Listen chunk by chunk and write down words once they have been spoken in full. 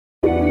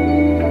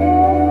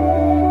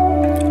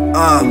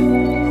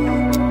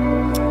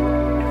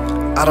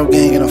Auto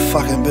gang in a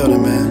fucking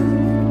building, man.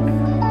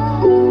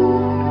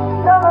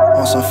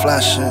 On some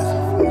flat shit.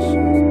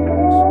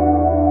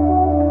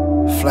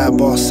 Flat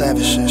ball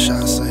savage shit,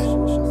 shall I say.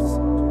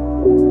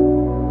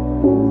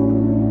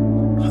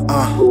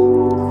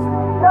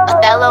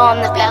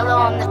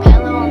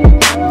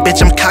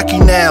 Bitch, I'm cocky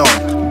now.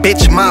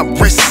 Bitch, my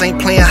wrists ain't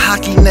playing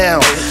hockey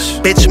now.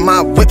 Bitch,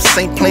 my whips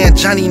ain't playing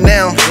Johnny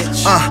now.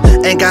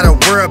 Ain't gotta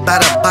worry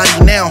about a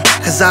body now,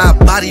 cause I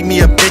body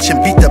me a bitch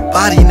and beat the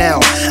body now.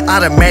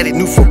 Automatic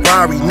new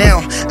Ferrari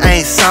now, I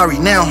ain't sorry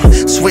now.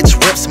 Switch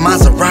whips,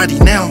 Maserati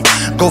now.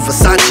 Go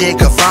Versace and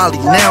Cavalli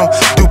now.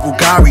 Do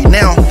Bulgari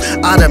now.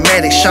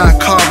 Automatic Sean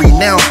Connery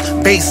now.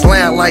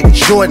 Baseline like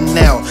Jordan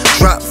now.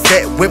 Drop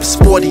vet whip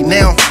sporty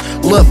now.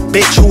 Lil'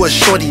 bitch who a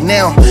shorty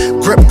now.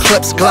 Grip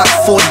clips Glock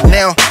 40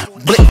 now.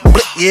 Blick,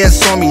 blick, yeah,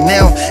 it's on me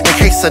now. In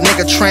case a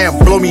nigga try and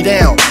blow me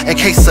down. In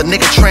case a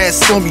nigga try and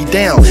slow me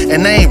down.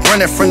 And I ain't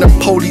running from the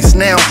police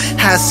now.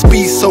 High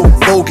speed so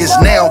bogus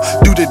now.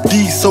 Do the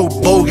D so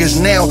bogus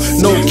now.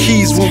 No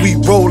keys when we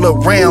roll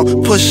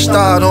around. Push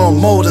start on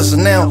motors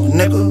now,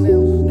 nigga.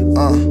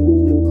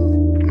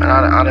 Man,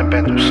 I done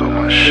been through so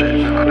much shit,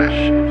 man. I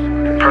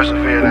done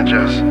persevered and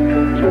just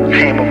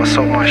came over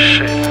so much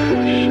shit.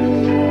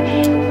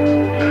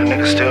 And the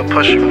nigga still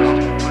push you, you know.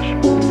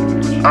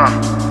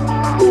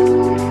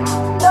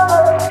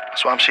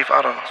 That's why I'm Chief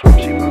Auto.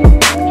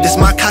 This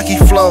my cocky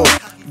flow.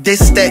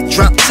 This that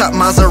drop top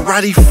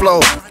Maserati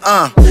flow.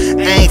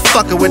 Ain't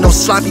fucking with no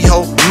sloppy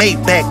hoe.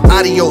 Maybach,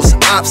 adios.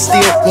 Op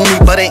still want me,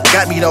 but ain't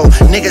got me though.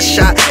 Niggas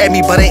shot at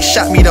me, but ain't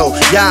shot me though.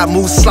 Yeah, I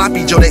move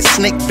sloppy Joe. That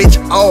snake bitch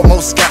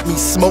almost got me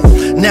smoked.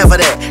 Never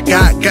that.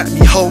 God got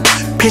me hoe.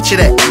 Picture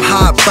that, I'm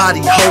hard body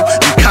hoe,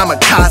 I'm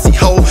kamikaze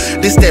hoe.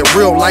 This that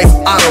real life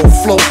auto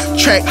flow.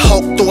 Track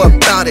Hulk, throw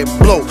about it,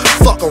 blow.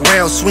 Fuck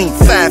around, swing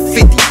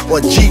 550 or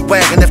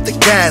G-Wagon if the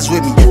guys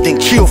with me. Then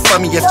kill for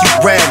me if you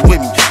ride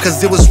with me. Cause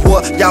it was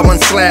war, y'all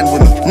wasn't sliding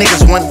with me.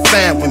 Niggas wasn't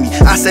fan with me.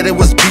 I said it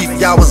was beef,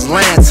 y'all was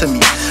lying to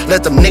me.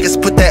 Let them niggas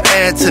put that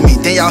ad to me.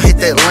 Then y'all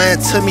hit that line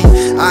to me.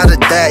 I'd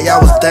have died,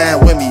 y'all was dying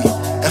with me.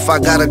 If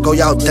I gotta go,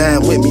 y'all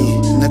dying with me,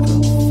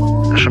 nigga.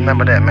 Just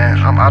remember that, man.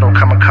 I'm auto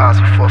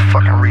kamikaze for a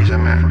fucking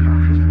reason,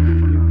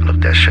 man.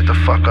 Look that shit the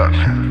fuck up,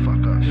 man.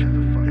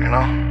 You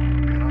know?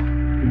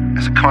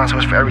 It's a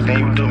consequence for everything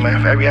you do,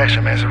 man. For every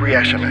action, man. It's a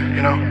reaction, man.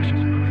 You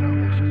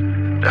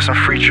know? There's some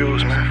free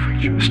Jews,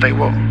 man. Stay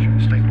woke.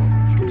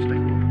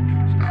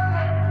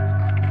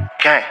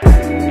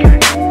 Gang.